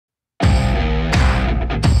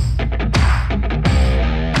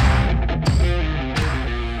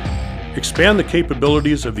Expand the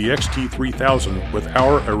capabilities of the XT3000 with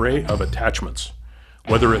our array of attachments.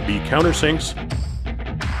 Whether it be countersinks,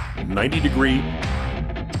 90-degree,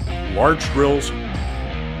 large drills,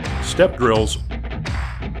 step drills,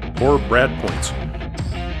 or brad points,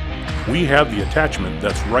 we have the attachment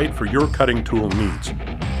that's right for your cutting tool needs.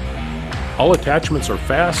 All attachments are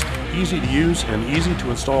fast, easy to use, and easy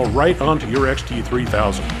to install right onto your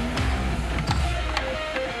XT3000.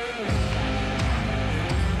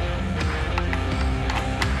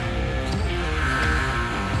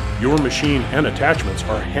 Your machine and attachments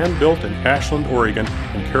are hand-built in Ashland, Oregon,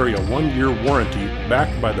 and carry a 1-year warranty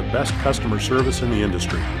backed by the best customer service in the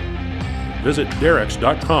industry. Visit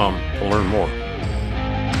DAREX.com to learn more.